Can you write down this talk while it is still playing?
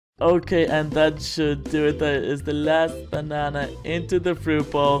Okay, and that should do it. That is the last banana into the fruit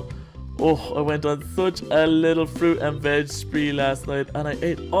bowl. Oh, I went on such a little fruit and veg spree last night, and I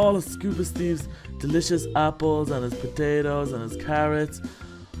ate all of Scuba Steve's delicious apples and his potatoes and his carrots.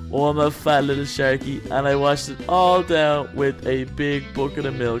 Oh, I'm a fat little sharky, and I washed it all down with a big bucket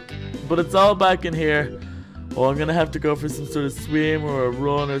of milk. But it's all back in here. Oh, I'm gonna have to go for some sort of swim or a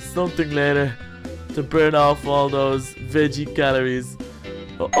run or something later to burn off all those veggie calories.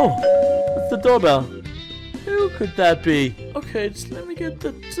 Oh, it's the doorbell. Who could that be? Okay, just let me get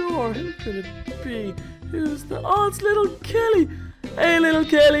the door. Who could it be? Who's the... Oh, it's little Kelly. Hey, little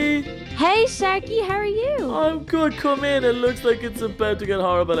Kelly. Hey, Sharky, how are you? I'm good. Come in. It looks like it's about to get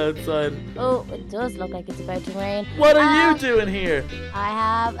horrible outside. Oh, it does look like it's about to rain. What are you doing here? I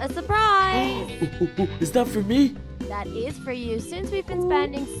have a surprise. Is that for me? That is for you. Since we've been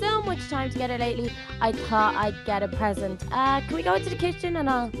spending so much time together lately, I thought I'd get a present. Can we go into the kitchen and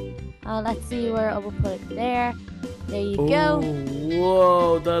let's see where I will put it there. There you go.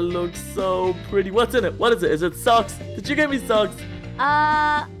 Whoa, that looks so pretty. What's in it? What is it? Is it socks? Did you get me socks?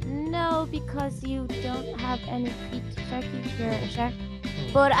 No, because you don't have any feet, Sharky. You're a shark.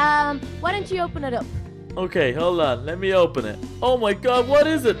 But why don't you open it up? Okay, hold on. Let me open it. Oh my god, what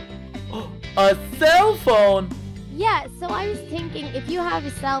is it? A cell phone? Yeah, so I was thinking if you have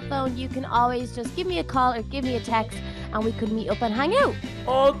a cell phone, you can always just give me a call or give me a text and we could meet up and hang out.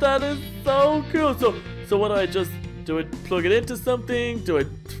 Oh, that is so cool. So what do I just... Do I plug it into something? Do I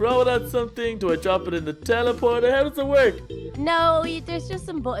throw it at something? Do I drop it in the teleporter? How does it work? No, there's just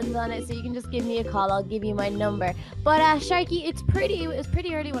some buttons on it, so you can just give me a call. I'll give you my number. But Sharky, it was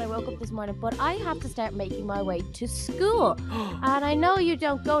pretty early when I woke up this morning, but I have to start making my way to school. And I know you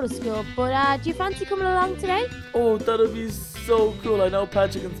don't go to school, but do you fancy coming along today? Oh, that'd be so cool. I know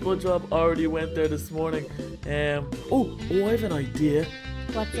Patrick and SpongeBob already went there this morning. Oh, I have an idea.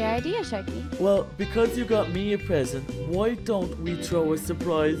 What's your idea, Sharky? Well, because you got me a present, why don't we throw a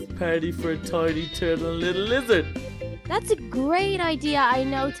surprise party for Tiny Turtle and Little Lizard? That's a great idea. I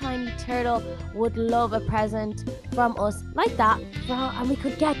know Tiny Turtle would love a present from us like that, and we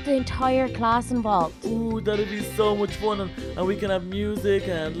could get the entire class involved. Ooh, that'd be so much fun, and we can have music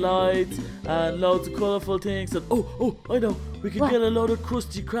and lights and loads of colourful things. And I know, we could get a load of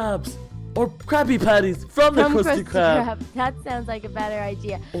Krusty Krabs. Or Krabby Patties from the Krusty Krab. That sounds like a better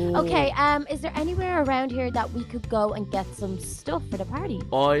idea. Oh. Okay, is there anywhere around here that we could go and get some stuff for the party?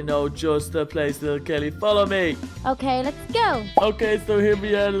 I know just the place, little Kelly. Follow me. Okay, let's go. Okay, so here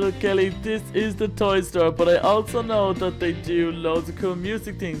we are, little Kelly. This is the toy store, but I also know that they do loads of cool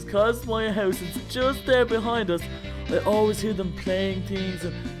music things. Cause my house is just there behind us. I always hear them playing things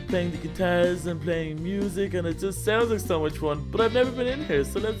and playing the guitars and playing music, and it just sounds like so much fun. But I've never been in here,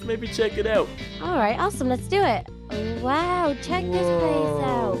 so let's maybe check it out. Alright, awesome, let's do it. Wow, check this place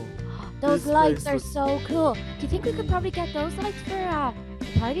out. Those lights are so cool. Do you think we could probably get those lights for a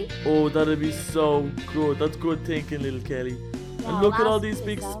party? Oh, that'd be so good. That's good thinking, little Kelly. Yeah, and look at all these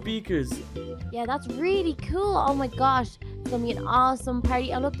big speakers. Yeah, that's really cool. Oh my gosh, it's gonna be an awesome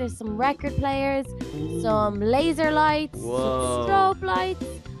party. And look, there's some record players, some laser lights, some strobe lights.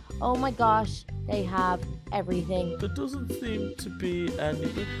 Oh my gosh, they have everything. There doesn't seem to be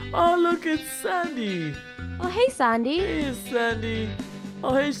anything. Oh, look, it's Sandy. Oh, hey, Sandy. Hey, Sandy.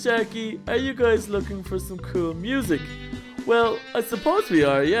 Oh, hey, Sharky. Are you guys looking for some cool music? Well, I suppose we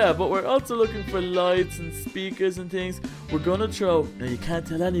are, yeah, but we're also looking for lights and speakers and things. We're gonna throw, now you can't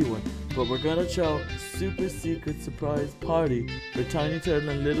tell anyone, but we're gonna throw a super secret surprise party for Tiny Turtle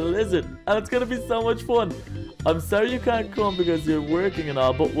and Little Lizard. And it's gonna be so much fun. I'm sorry you can't come because you're working and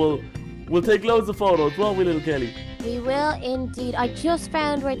all, but we'll take loads of photos, won't we, little Kelly? We will indeed. I just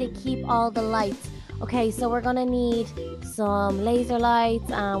found where they keep all the lights. Okay, so we're gonna need some laser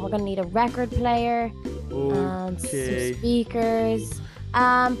lights, and we're gonna need a record player, and some speakers.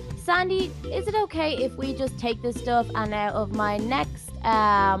 Sandy, is it okay if we just take this stuff and out of my next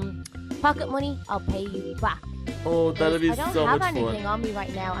pocket money, I'll pay you back? Oh, that'd be so much fun. I don't have anything on me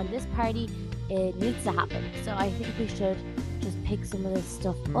right now, and this party, it needs to happen. So I think we should just pick some of this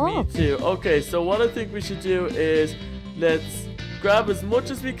stuff up. Me too. Okay, so what I think we should do is let's grab as much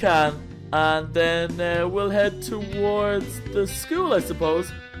as we can, and then we'll head towards the school, I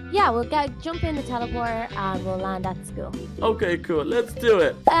suppose. Yeah, we'll jump in the teleporter and we'll land at school. Okay, cool. Let's do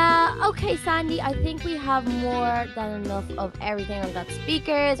it. Okay, Sandy, I think we have more than enough of everything. We've got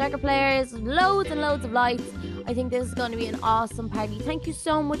speakers, record players, loads and loads of lights. I think this is going to be an awesome party. Thank you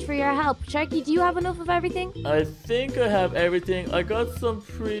so much for your help. Sharky, do you have enough of everything? I think I have everything. I got some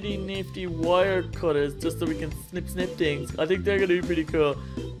pretty nifty wire cutters just so we can snip things. I think they're going to be pretty cool.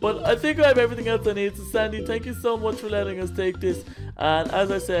 But I think I have everything else I need. So Sandy, thank you so much for letting us take this. And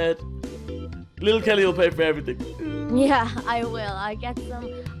as I said, little Kelly will pay for everything. Yeah, I will. I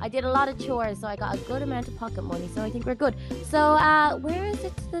did a lot of chores, so I got a good amount of pocket money, so I think we're good. So, where is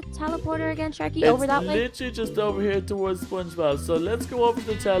it to the teleporter again, Sharky? Over that way? It's literally just over here towards SpongeBob. So let's go over to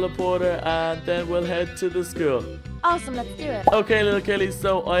the teleporter and then we'll head to the school. Awesome, let's do it. Okay, little Kelly,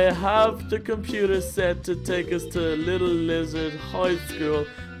 so I have the computer set to take us to Little Lizard High School.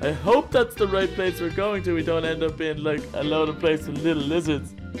 I hope that's the right place we're going to. We don't end up in like a load of places with little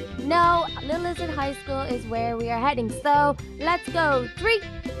lizards. No, Little Lizard High School is where we are heading. So, let's go. 3,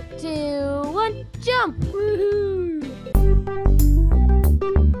 2, 1, jump! Woohoo!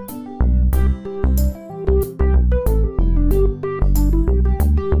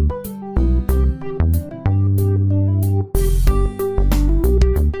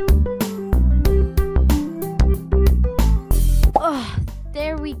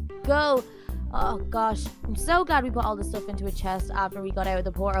 There we go. Oh gosh, I'm so glad we put all the stuff into a chest after we got out of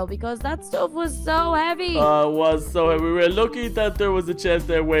the portal because that stuff was so heavy. It was so heavy. We were lucky that there was a chest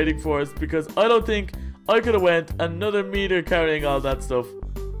there waiting for us because I don't think I could have went another meter carrying all that stuff.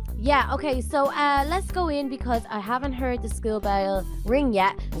 Yeah, okay, so let's go in because I haven't heard the school bell ring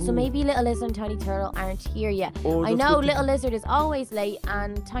yet. Ooh. So maybe Little Lizard and Tiny Turtle aren't here yet. Oh, I know Little Lizard is always late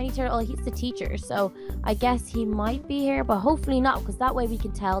and Tiny Turtle, he's the teacher. So I guess he might be here, but hopefully not because that way we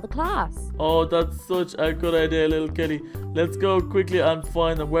can tell the class. Oh, that's such a good idea, little Kelly. Let's go quickly and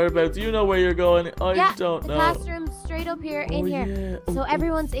find them. Whereabouts? You know where you're going. I don't know. The classroom straight up here, in here. Yeah. So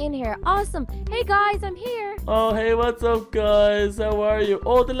everyone's in here. Awesome. Hey guys, I'm here. Oh, hey, what's up, guys? How are you?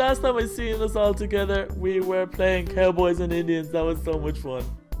 Oh, the last time I seen us all together, we were playing Cowboys and Indians. That was so much fun.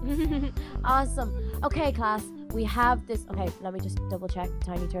 Awesome. Okay, class, we have this. Okay, let me just double check.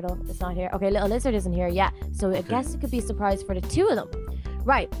 Tiny Turtle is not here. Okay, Little Lizard isn't here yet. So I guess it could be a surprise for the two of them.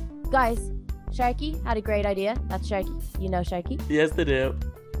 Right, guys, Sharky had a great idea. That's Sharky. You know Sharky. Yes, they do.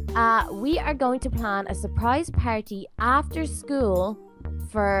 We are going to plan a surprise party after school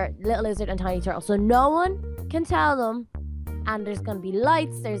for Little Lizard and Tiny Turtle. So no one can tell them. And there's going to be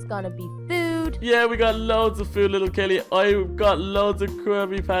lights. There's going to be food. Yeah, we got loads of food, little Kelly. I got loads of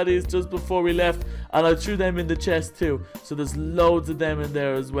Krabby Patties just before we left. And I threw them in the chest too. So there's loads of them in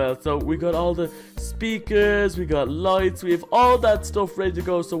there as well. So we got all the speakers. We got lights. We have all that stuff ready to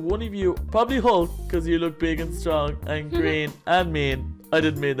go. So one of you, probably Hulk, because you look big and strong and green and mean. I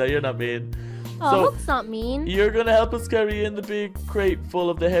didn't mean that. You're not mean. Oh, So Hulk's not mean. you're going to help us carry in the big crate full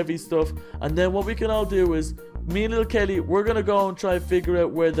of the heavy stuff. And then what we can all do is, me and little Kelly, we're going to go and try and figure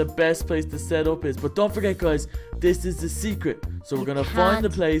out where the best place to set up is. But don't forget, guys, this is the secret. So we're going to find the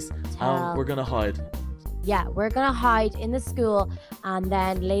place and we're going to hide. Yeah, we're going to hide in the school. And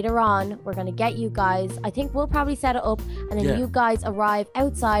then later on, we're going to get you guys. I think we'll probably set it up. And then you guys arrive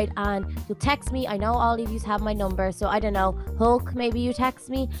outside and you'll text me. I know all of you have my number. So I don't know. Hulk, maybe you text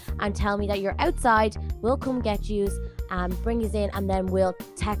me and tell me that you're outside. We'll come get you and bring you in. And then we'll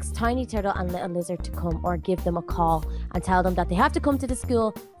text Tiny Turtle and Little Lizard to come or give them a call and tell them that they have to come to the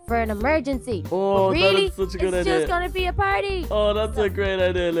school for an emergency. Oh, but really, that is such a good it's idea. just going to be a party. Oh, that's a great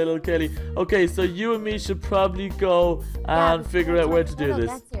idea, little Kelly. Okay, so you and me should probably go and figure out where to do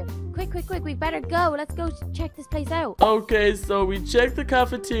this. Quick, we better go. Let's go check this place out. Okay, so we checked the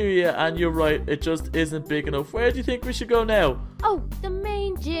cafeteria and you're right, it just isn't big enough. Where do you think we should go now? Oh, the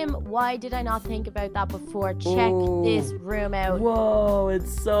main gym. Why did I not think about that before? Check this room out. Whoa,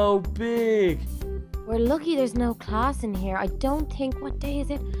 it's so big. We're lucky there's no class in here. I don't think, what day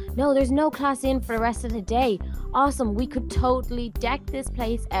is it? No, there's no class in for the rest of the day. Awesome. We could totally deck this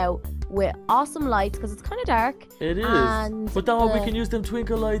place out with awesome lights because it's kind of dark. It is. And but now we can use them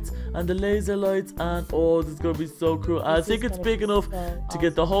twinkle lights and the laser lights and oh, this is going to be so cool. I think it's big enough to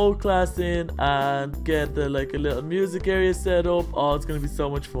get the whole class in and get the like a little music area set up. Oh, it's going to be so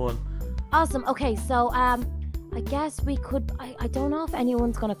much fun. Awesome. Okay, so I guess we could, I don't know if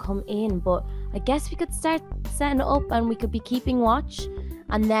anyone's going to come in, but I guess we could start setting it up and we could be keeping watch.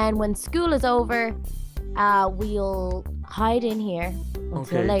 And then when school is over, we'll hide in here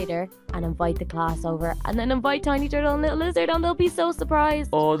until later and invite the class over. And then invite Tiny Turtle and Little Lizard and they'll be so surprised.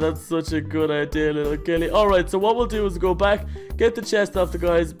 Oh, that's such a good idea, little Kelly. Alright, so what we'll do is go back, get the chest off the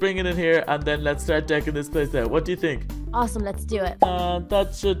guys, bring it in here, and then let's start decking this place out. What do you think? Awesome, let's do it. And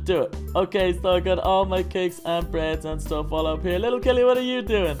that should do it. Okay, so I got all my cakes and breads and stuff all up here. Little Kelly, what are you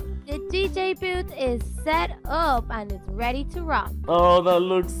doing? The DJ booth is set up and it's ready to rock. Oh, that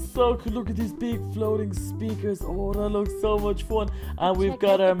looks so cool. Look at these big floating speakers. Oh, that looks so much fun. And we've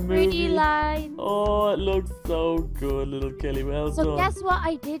got our movie. Lights. Oh, it looks so good, little Kelly. Well done. So guess what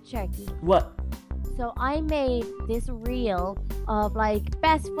I did, Sharky? What? So I made this reel of like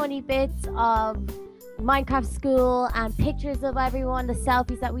best funny bits of Minecraft school and pictures of everyone, the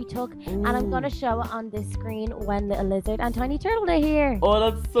selfies that we took, and I'm gonna show it on this screen when Little Lizard and Tiny Turtle are here.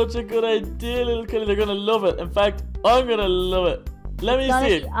 Oh, that's such a good idea, little Kelly. They're gonna love it. In fact, I'm gonna love it. Let me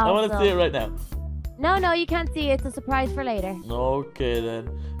see it. Awesome. I want to see it right now. No, you can't see it. It's a surprise for later. Okay then.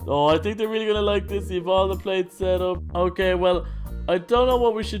 Oh, I think they're really gonna like this. You've all the plates set up. Okay, well, I don't know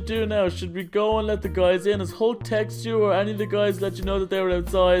what we should do now. Should we go and let the guys in? Has Hulk text you or any of the guys let you know that they were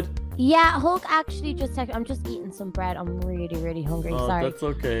outside? Yeah, Hulk actually just texted. I'm just eating some bread. I'm really hungry. Oh, sorry. That's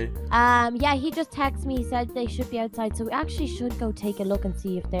okay. Yeah, he just texted me. He said they should be outside, so we actually should go take a look and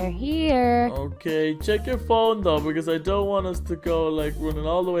see if they're here. Okay, check your phone though, because I don't want us to go like running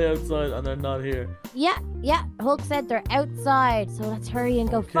all the way outside and they're not here. Yeah. Hulk said they're outside, so let's hurry and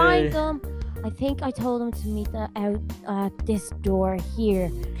go find them. I think I told them to meet out at this door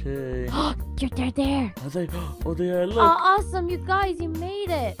here. Okay. They're there. Are they? Oh, they are. Look. Oh, awesome, you guys, you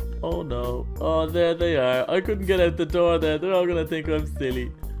made it. Oh no. Oh, there they are. I couldn't get out the door there. They're all gonna think I'm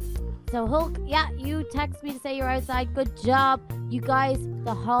silly. So Hulk, yeah, you text me to say you're outside. Good job. You guys,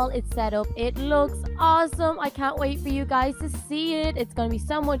 the hall is set up. It looks awesome. I can't wait for you guys to see it. It's going to be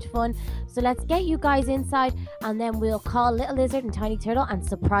so much fun. So let's get you guys inside and then we'll call Little Lizard and Tiny Turtle and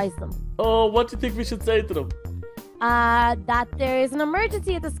surprise them. Oh, what do you think we should say to them? That there is an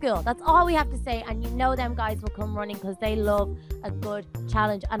emergency at the school. That's all we have to say. And you know them guys will come running because they love a good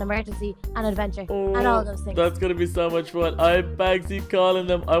challenge, an emergency, an adventure, and all those things. That's going to be so much fun. I'm Bagsy calling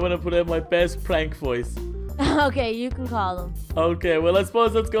them. I want to put in my best prank voice. Okay, you can call them. Okay, well, I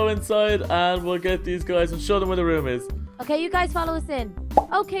suppose let's go inside and we'll get these guys and show them where the room is. Okay, you guys follow us in.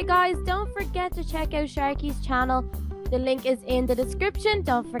 Okay, guys, don't forget to check out Sharky's channel. The link is in the description.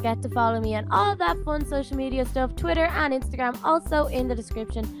 Don't forget to follow me on all that fun social media stuff, Twitter and Instagram, also in the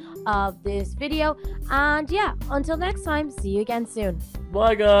description of this video. And yeah, until next time, see you again soon.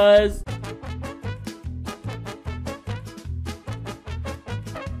 Bye, guys.